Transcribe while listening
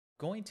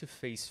going to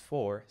phase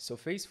 4. So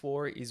phase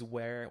 4 is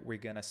where we're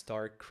gonna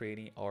start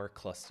creating our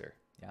cluster.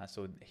 Yeah,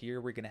 so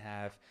here we're gonna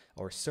have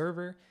our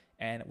server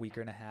and we're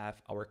gonna have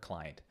our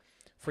client.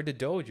 For the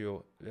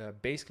Dojo,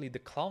 basically the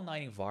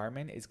Cloud9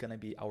 environment is gonna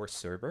be our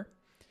server.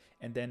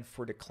 And then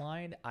for the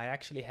client, I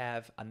actually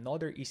have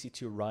another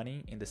EC2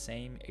 running in the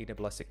same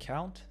AWS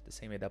account, the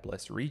same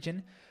AWS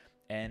region.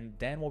 And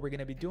then what we're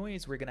gonna be doing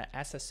is we're gonna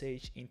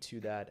SSH into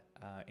that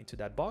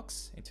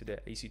box, into the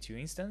EC2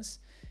 instance,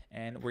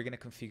 and we're gonna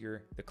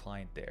configure the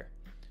client there.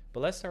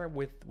 But let's start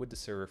with the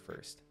server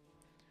first.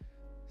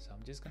 So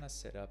I'm just gonna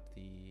set up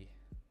the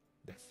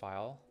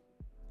file.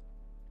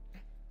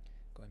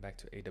 Going back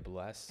to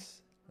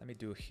AWS, let me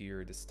do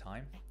here this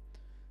time.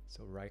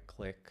 So right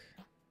click,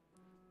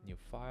 new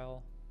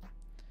file,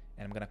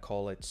 and I'm gonna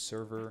call it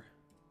server.hcl.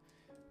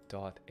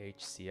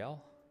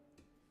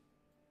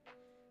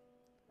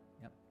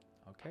 Yep,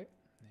 okay,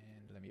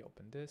 and let me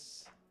open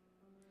this.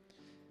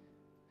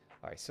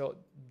 All right, so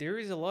there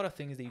is a lot of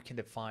things that you can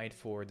define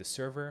for the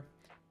server,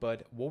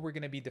 but what we're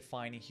gonna be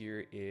defining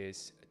here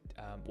is,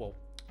 well,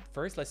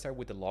 first let's start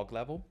with the log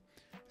level.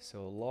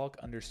 So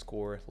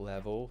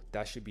log_level,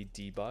 that should be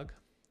debug.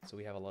 So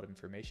we have a lot of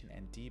information,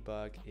 and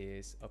debug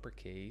is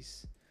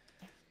uppercase,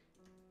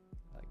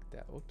 like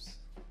that. Oops,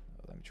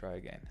 let me try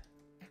again.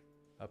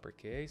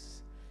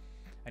 Uppercase,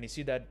 and you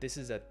see that this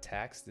is a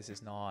text. This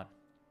is not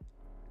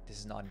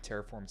in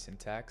Terraform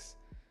syntax.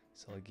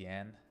 So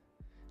again,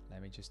 let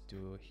me just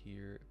do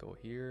here, go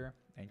here,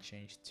 and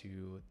change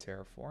to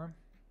Terraform.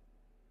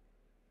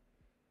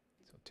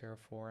 So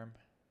Terraform.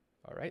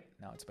 All right,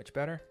 now it's much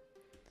better.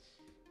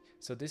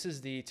 So this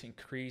is to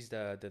increase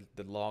the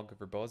log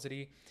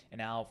verbosity. And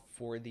now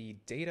for the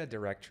data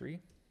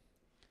directory.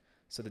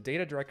 So the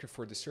data directory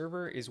for the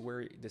server is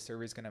where the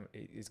server is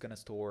gonna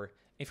store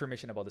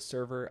information about the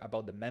server,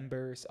 about the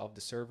members of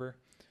the server.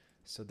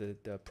 So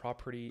the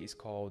property is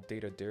called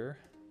data_dir,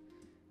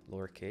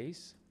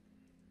 lowercase.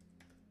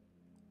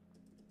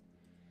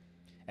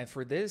 And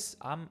for this,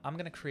 I'm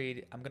gonna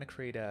create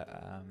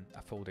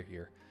a folder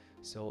here.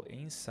 So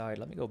inside,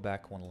 let me go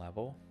back one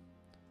level.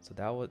 So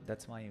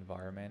that's my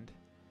environment,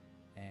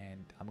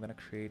 and I'm gonna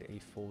create a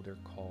folder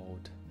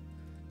called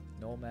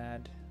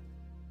Nomad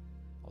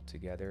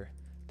altogether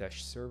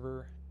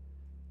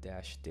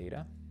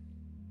 -server-data,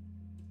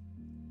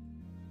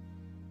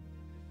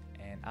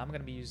 and I'm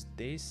gonna be use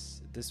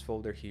this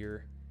folder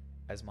here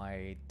as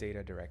my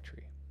data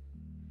directory.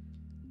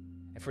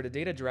 And for the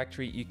data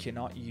directory, you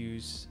cannot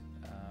use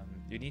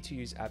you need to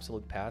use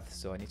absolute path.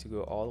 So I need to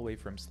go all the way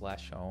from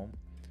 /home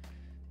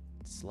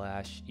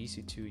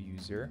 /EC2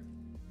 user,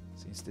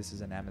 since this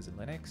is an Amazon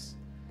Linux,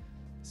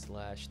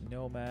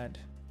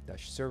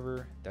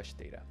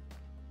 /nomad-server-data.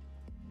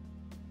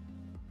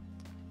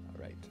 All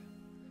right.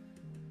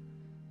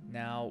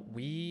 Now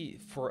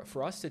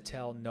for us to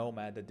tell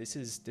Nomad that this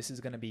is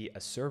going to be a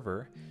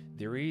server,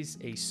 there is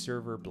a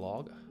server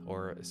blog,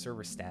 or a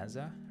server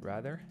stanza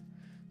rather.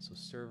 So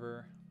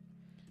server,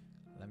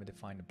 let me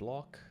define the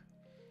block.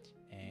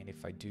 And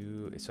if I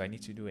do, so I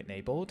need to do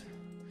enabled.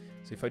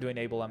 So if I do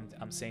enable,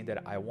 I'm saying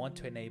that I want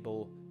to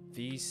enable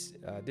this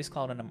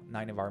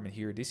Cloud9 environment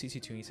here, this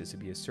EC2 instance, to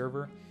be a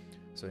server.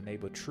 So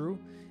enable true,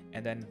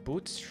 and then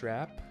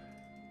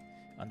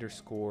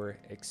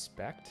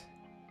bootstrap_expect.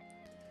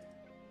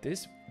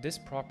 This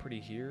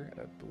property here,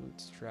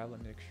 bootstrap, let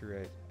me make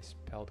sure I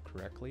spelled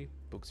correctly,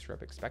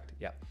 bootstrap expect,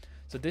 yeah.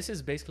 So this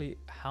is basically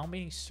how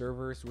many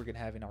servers we're gonna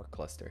have in our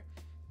cluster.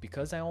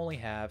 Because I only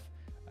have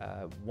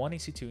one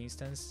EC2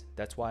 instance,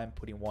 that's why I'm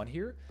putting one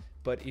here.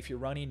 But if you're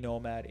running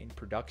Nomad in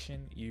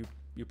production, you're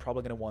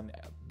probably gonna want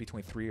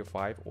between 3 or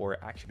 5, or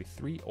actually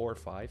 3 or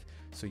 5.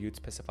 So you'd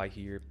specify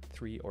here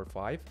 3 or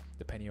 5,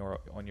 depending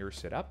on your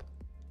setup.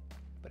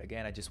 But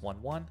again, I just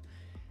want one.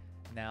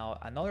 Now,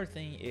 another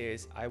thing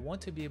is I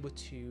want to be able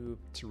to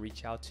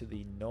reach out to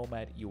the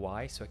Nomad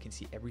UI so I can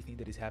see everything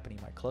that is happening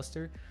in my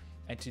cluster.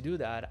 And to do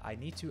that, I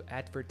need to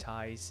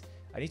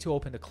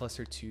open the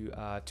cluster to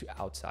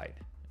outside.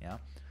 Yeah.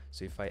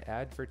 So if I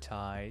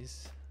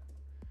advertise,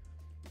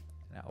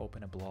 and I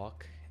open a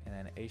block, and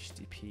then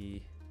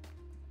HTTP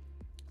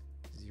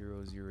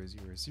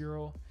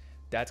 0000,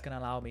 that's gonna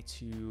allow me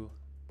to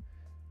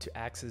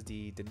access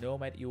the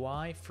Nomad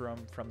UI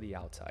from the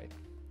outside.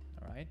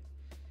 All right.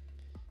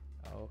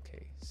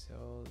 Okay,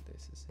 so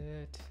this is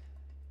it.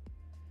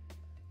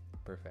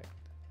 Perfect.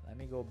 Let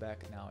me go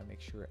back now and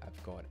make sure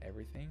I've got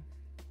everything.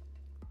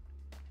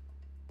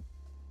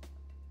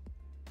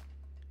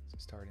 So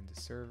starting the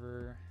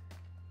server.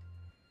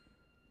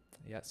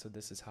 Yeah, so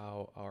this is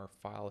how our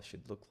file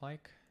should look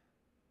like.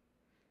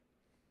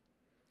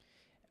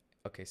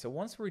 Okay, so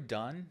once we're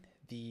done,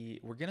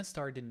 we're gonna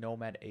start the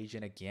Nomad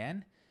agent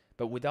again,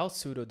 but without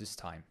sudo this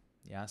time.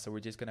 Yeah, so we're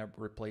just gonna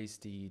replace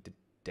the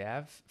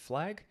dev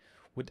flag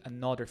with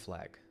another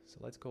flag. So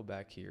let's go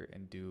back here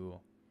and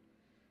do,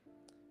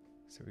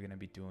 so we're gonna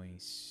be doing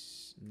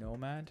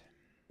Nomad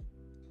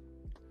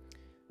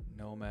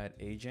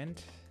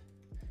agent,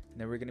 and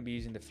then we're gonna be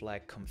using the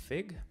flag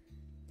config,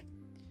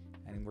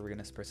 and we're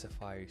gonna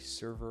specify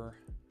server.hcl.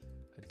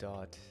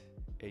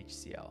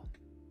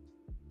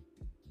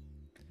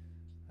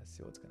 Let's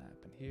see what's gonna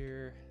happen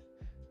here.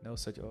 No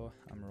such, oh,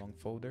 I'm wrong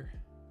folder.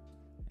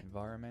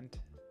 Environment.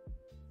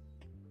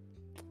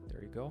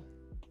 There you go.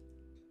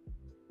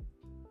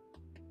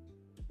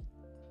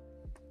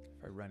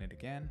 If I run it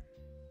again.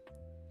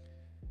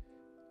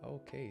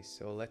 Okay,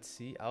 so let's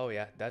see. Oh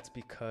yeah, that's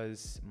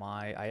because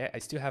I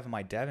still have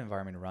my dev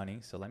environment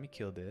running. So let me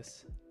kill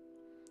this.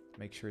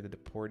 Make sure that the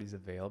port is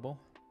available.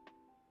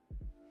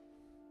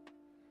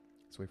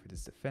 Let's wait for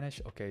this to finish.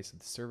 Okay, so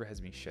the server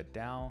has been shut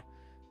down.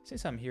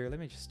 Since I'm here, let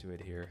me just do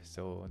it here.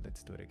 So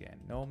let's do it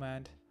again.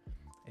 Nomad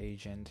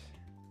agent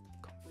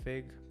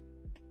config.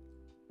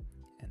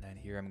 And then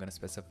here I'm going to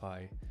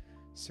specify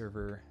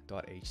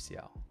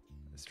server.hcl.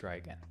 Let's try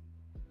again.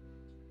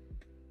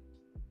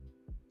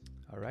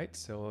 All right,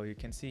 so you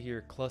can see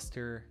here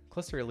cluster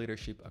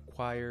leadership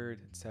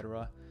acquired,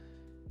 etc.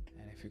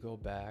 And if you go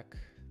back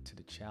to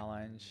the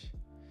challenge,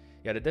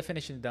 yeah, the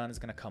definition done is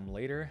going to come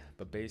later,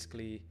 but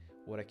basically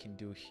what I can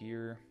do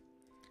here,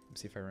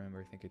 let's see if I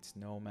remember, I think it's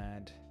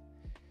Nomad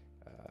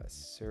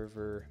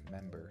server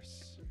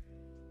members.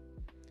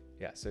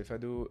 Yeah, so if I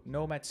do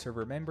Nomad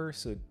server members,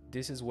 so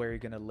this is where you're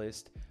going to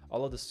list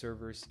all of the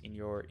servers in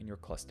your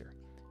cluster.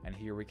 And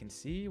here we can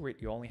see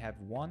you only have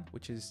one,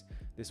 which is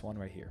this one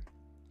right here.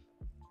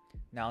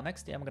 Now,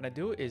 next thing I'm going to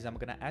do is I'm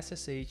going to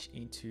SSH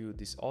into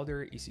this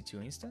other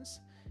EC2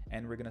 instance,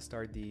 and we're going to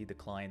start the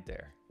client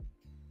there.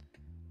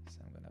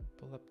 So I'm going to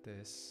pull up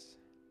this.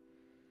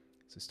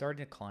 So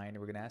starting a client,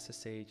 we're going to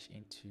SSH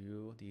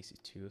into the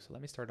EC2. So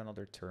let me start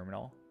another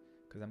terminal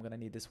because I'm going to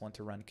need this one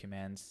to run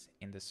commands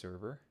in the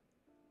server.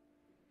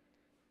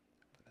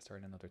 I'm going to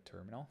start another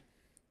terminal,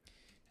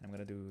 and I'm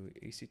going to do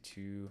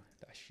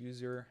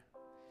EC2-user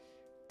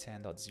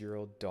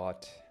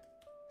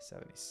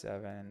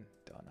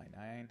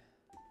 10.0.77.99.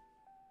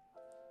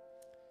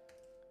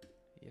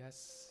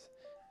 Yes.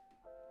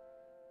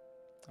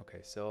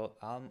 Okay, so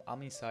I'm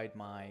inside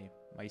my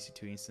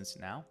EC2 instance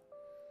now,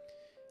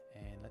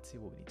 and let's see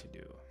what we need to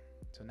do.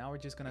 So now we're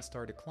just gonna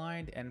start a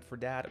client, and for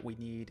that we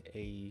need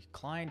a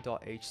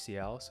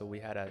client.hcl. So we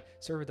had a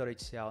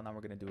server.hcl, now we're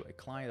gonna do a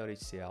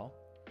client.hcl.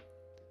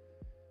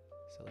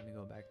 So let me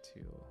go back to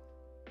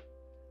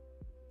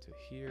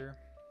here.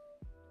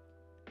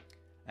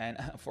 And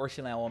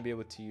unfortunately I won't be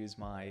able to use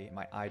my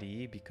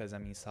IDE because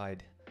I'm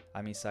inside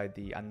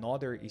the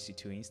another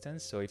EC2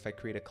 instance. So if I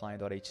create a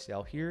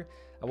client.hcl here,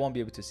 I won't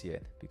be able to see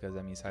it because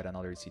I'm inside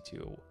another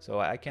EC2. So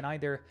I can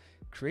either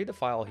create a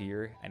file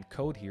here and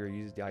code here,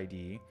 use the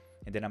IDE,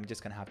 and then I'm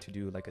just gonna have to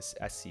do like a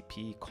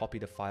SCP, copy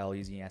the file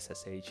using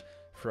SSH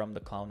from the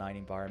Cloud9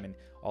 environment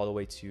all the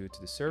way to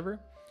the server.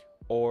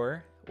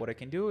 Or what I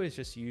can do is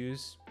just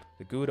use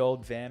the good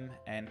old Vim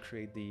and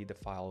create the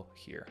file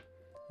here.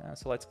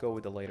 So let's go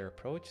with the later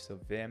approach. So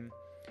vim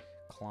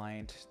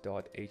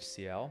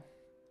client.hcl.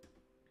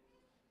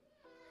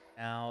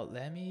 Now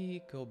let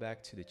me go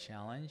back to the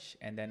challenge,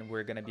 and then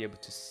we're going to be able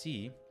to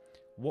see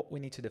what we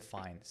need to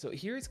define. So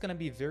here it's going to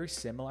be very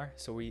similar.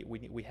 So we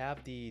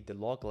have the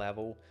log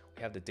level,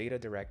 we have the data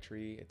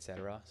directory,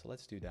 etc. So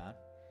let's do that.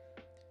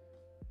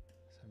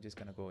 So I'm just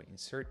going to go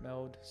insert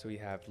mode. So we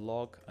have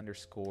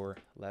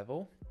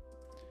log_level,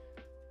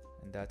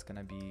 and that's going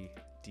to be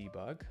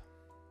debug.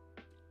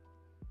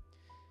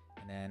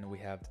 And then we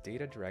have the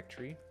data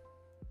directory.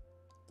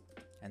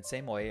 And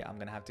same way, I'm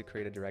going to have to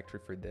create a directory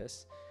for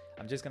this.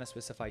 I'm just going to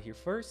specify here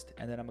first,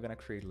 and then I'm going to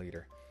create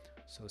later.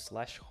 So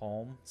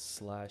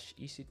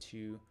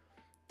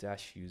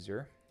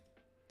 /home/ec2-user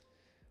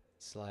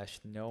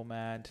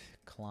 /nomad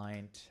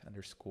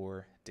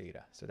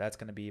client_data. So that's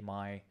going to be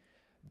my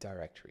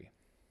directory.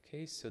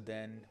 Okay, so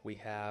then we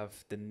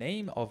have the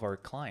name of our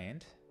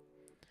client.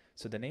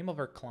 So the name of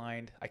our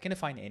client, I can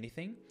define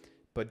anything,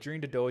 but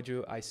during the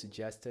dojo, I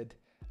suggested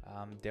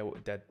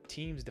that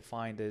teams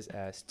define this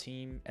as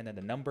team and then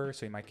the number.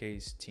 So in my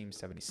case, team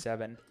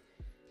 77.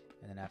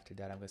 And then after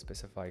that, I'm going to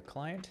specify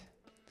client.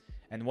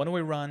 And when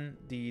we run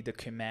the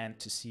command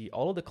to see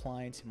all of the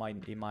clients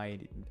in my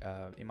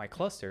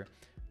cluster,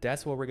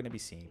 that's what we're going to be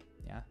seeing.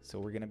 Yeah. So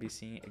we're going to be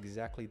seeing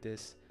exactly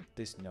this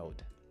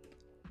node.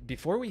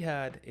 Before we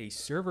had a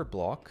server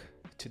block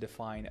to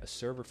define a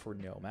server for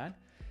Nomad,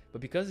 but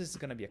because this is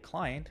going to be a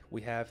client,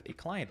 we have a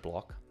client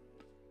block.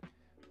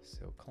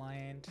 So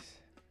client.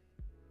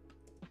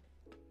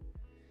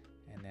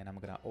 And then I'm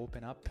going to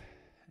open up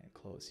and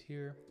close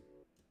here.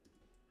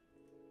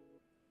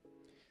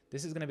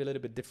 This is going to be a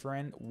little bit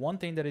different. One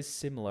thing that is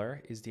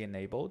similar is the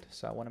enabled.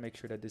 So I want to make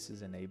sure that this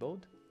is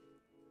enabled.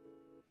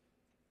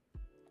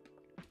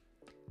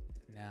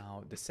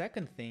 Now, the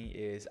second thing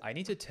is I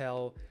need to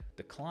tell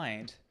the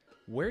client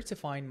where to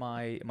find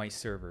my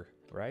server,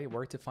 right?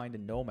 Where to find the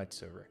Nomad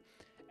server.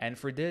 And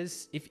for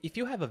this, if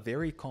you have a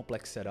very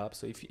complex setup,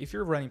 so if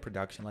you're running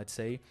production, let's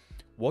say,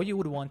 what you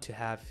would want to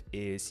have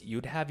is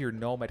you'd have your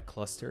Nomad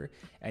cluster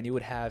and you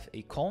would have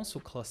a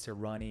console cluster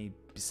running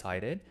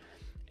beside it.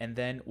 And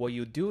then what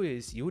you do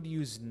is you would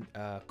use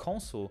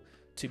console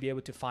to be able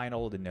to find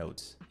all the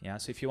nodes. Yeah.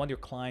 So if you want your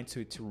client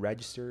to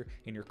register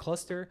in your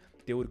cluster,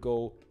 they would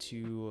go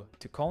to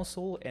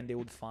console and they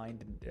would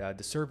find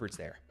the servers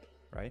there.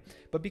 right?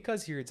 But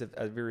because here it's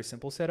a very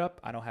simple setup,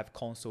 I don't have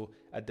console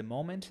at the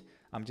moment.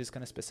 I'm just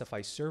gonna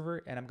specify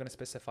server, and I'm gonna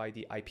specify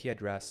the IP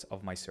address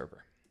of my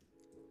server.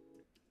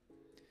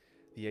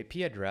 The IP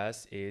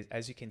address is,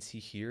 as you can see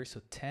here, so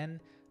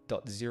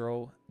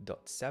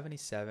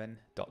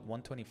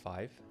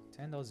 10.0.77.125,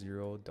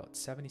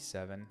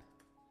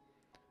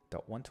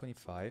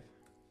 10.0.77.125.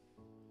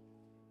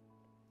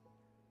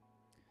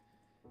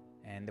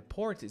 And the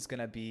port is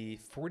gonna be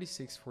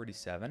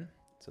 4647.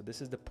 So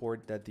this is the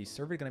port that the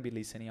server is gonna be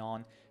listening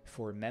on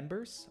for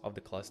members of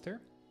the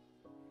cluster.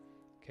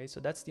 Okay, so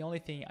that's the only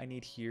thing I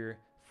need here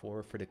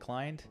for the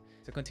client.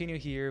 So continue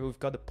here, we've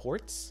got the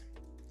ports.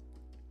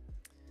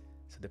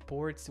 So the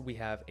ports, we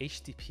have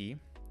HTTP.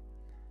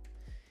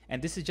 And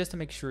this is just to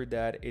make sure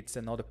that it's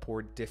another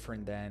port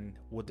different than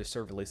what the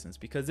server listens,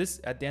 because this,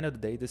 at the end of the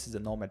day, this is a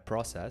Nomad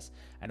process,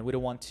 and we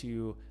don't want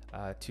to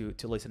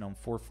listen on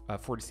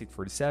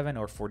 4647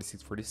 or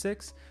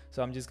 4646.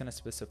 So I'm just gonna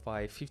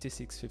specify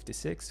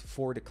 5656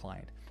 for the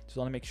client. So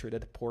I want to make sure that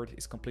the port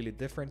is completely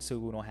different, so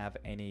we don't have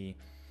any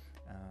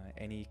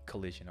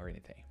collision or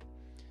anything.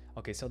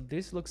 Okay, so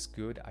this looks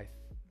good. I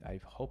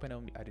hope I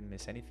didn't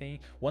miss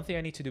anything. One thing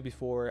I need to do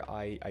before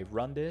I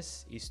run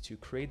this is to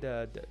create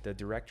the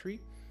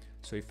directory.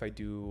 So if I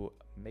do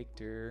make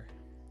dir,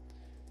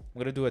 I'm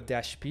gonna do a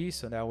 -p,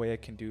 so that way I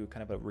can do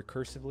kind of a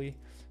recursively.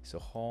 So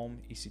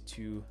home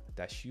ec2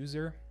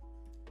 -user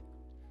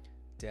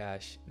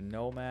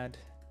 -nomad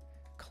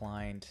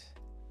client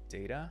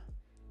data.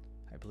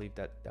 I believe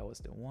that was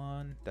the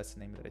one. That's the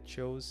name that I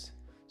chose.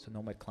 So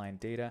nomad client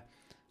data.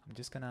 I'm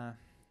just gonna,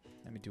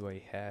 let me do a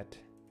head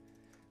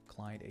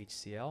client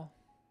HCL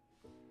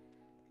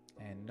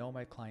and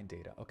nomad client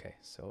data. Okay,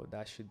 so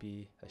that should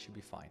be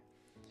fine.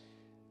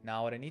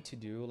 Now what I need to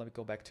do, let me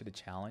go back to the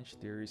challenge.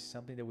 There is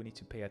something that we need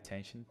to pay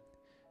attention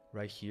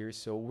right here.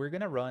 So we're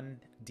gonna run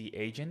the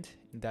agent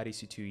in that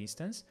EC2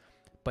 instance,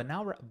 but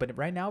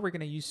right now we're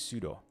gonna use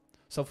sudo.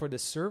 So for the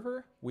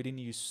server, we didn't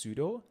use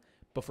sudo,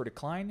 but for the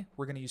client,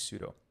 we're gonna use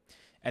sudo.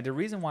 And the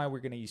reason why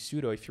we're gonna use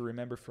sudo, if you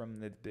remember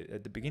from at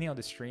the beginning of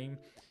the stream,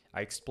 I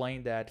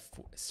explained that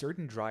for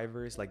certain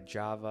drivers like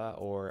Java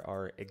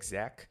or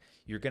exec,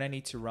 you're gonna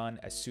need to run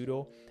a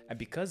sudo. And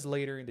because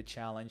later in the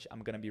challenge,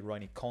 I'm gonna be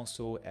running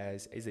console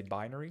as a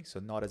binary, so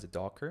not as a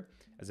Docker,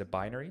 as a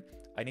binary,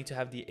 I need to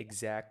have the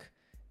exec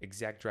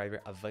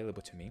driver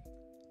available to me.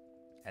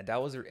 And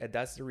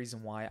that's the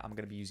reason why I'm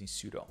gonna be using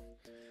sudo.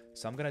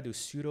 So I'm gonna do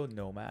sudo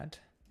nomad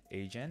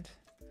agent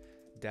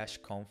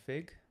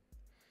 -config,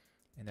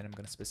 and then I'm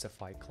gonna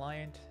specify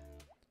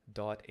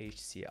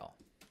client.hcl.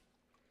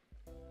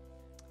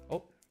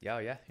 Oh,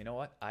 yeah, you know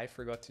what? I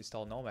forgot to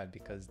install Nomad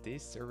because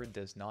this server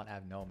does not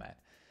have Nomad.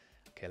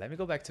 Okay, let me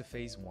go back to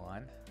phase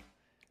 1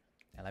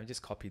 and let me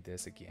just copy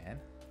this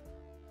again.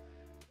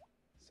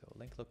 So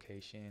link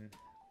location.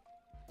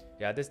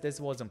 Yeah, this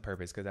was on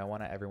purpose because I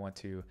want everyone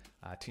to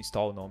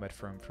install Nomad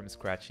from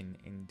scratch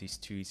in these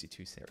two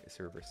EC2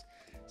 servers.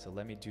 So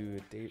let me do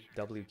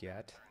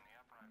wget.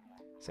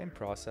 Same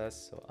process,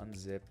 so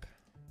unzip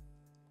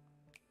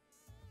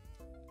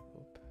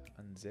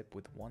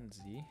with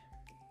 1Z.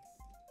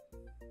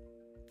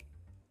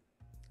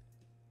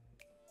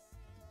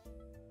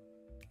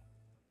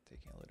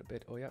 Taking a little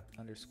bit, oh yeah,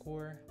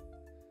 underscore,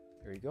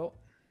 there you go.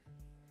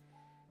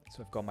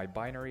 So I've got my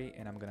binary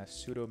and I'm gonna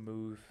sudo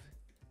move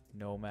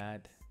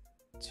nomad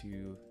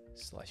to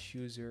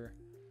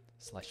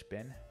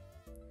 /user/bin.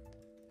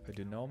 If I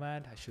do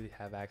nomad, I should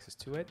have access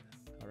to it.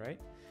 All right,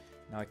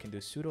 now I can do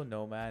sudo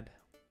nomad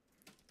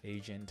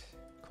agent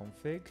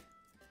config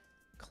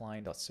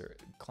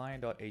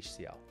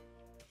client.hcl.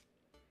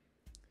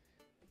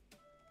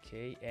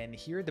 Okay, and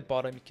here at the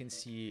bottom you can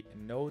see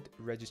node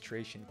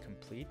registration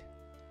complete.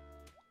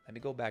 Let me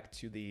go back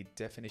to the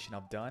definition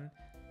of done,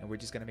 and we're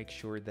just gonna make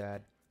sure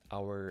that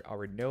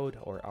our node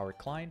or our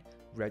client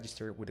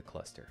register with the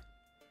cluster.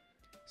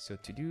 So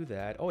to do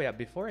that, oh yeah,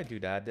 before I do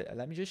that,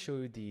 let me just show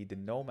you the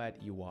Nomad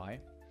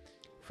UI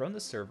from the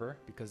server,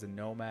 because the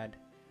Nomad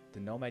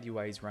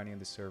UI is running on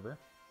the server.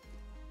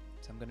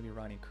 So I'm gonna be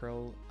running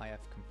curl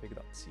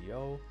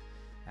ifconfig.co,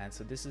 and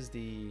so this is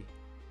the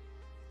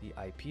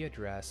IP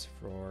address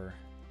for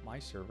my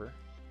server.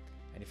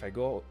 And if I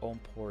go on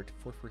port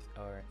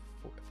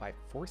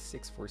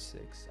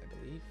 4646, I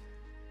believe,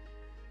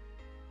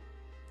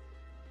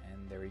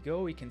 and there we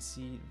go, we can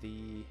see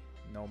the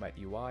Nomad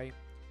UI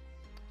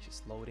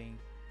just loading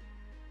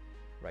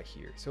right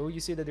here. So you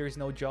see that there is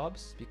no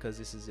jobs because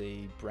this is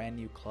a brand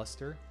new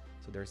cluster,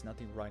 so there's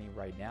nothing running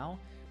right now.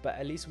 But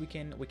at least we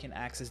can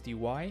access the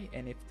UI,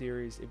 and if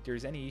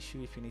there's any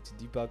issue, if you need to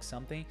debug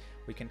something,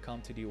 we can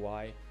come to the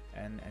UI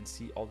and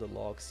see all the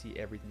logs, see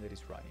everything that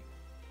is running.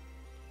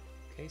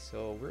 Okay,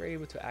 so we're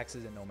able to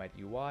access the Nomad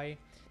UI.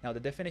 Now the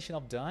definition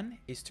of done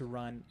is to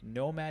run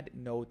Nomad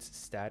nodes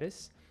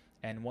status,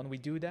 and when we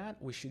do that,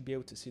 we should be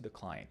able to see the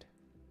client.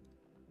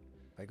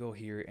 If I go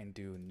here and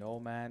do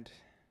Nomad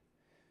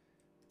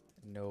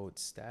node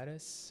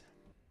status,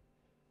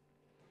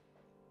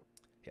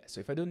 Yeah,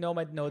 so if I do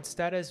Nomad node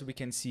status, we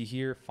can see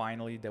here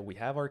finally that we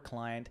have our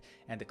client,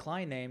 and the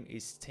client name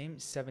is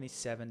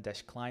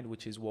team77-client,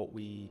 which is what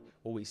we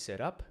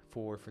set up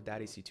for that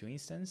EC2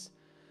 instance.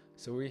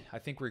 So I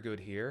think we're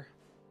good here,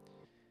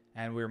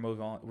 and we're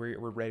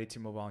ready to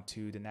move on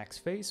to the next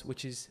phase,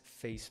 which is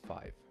phase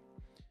 5.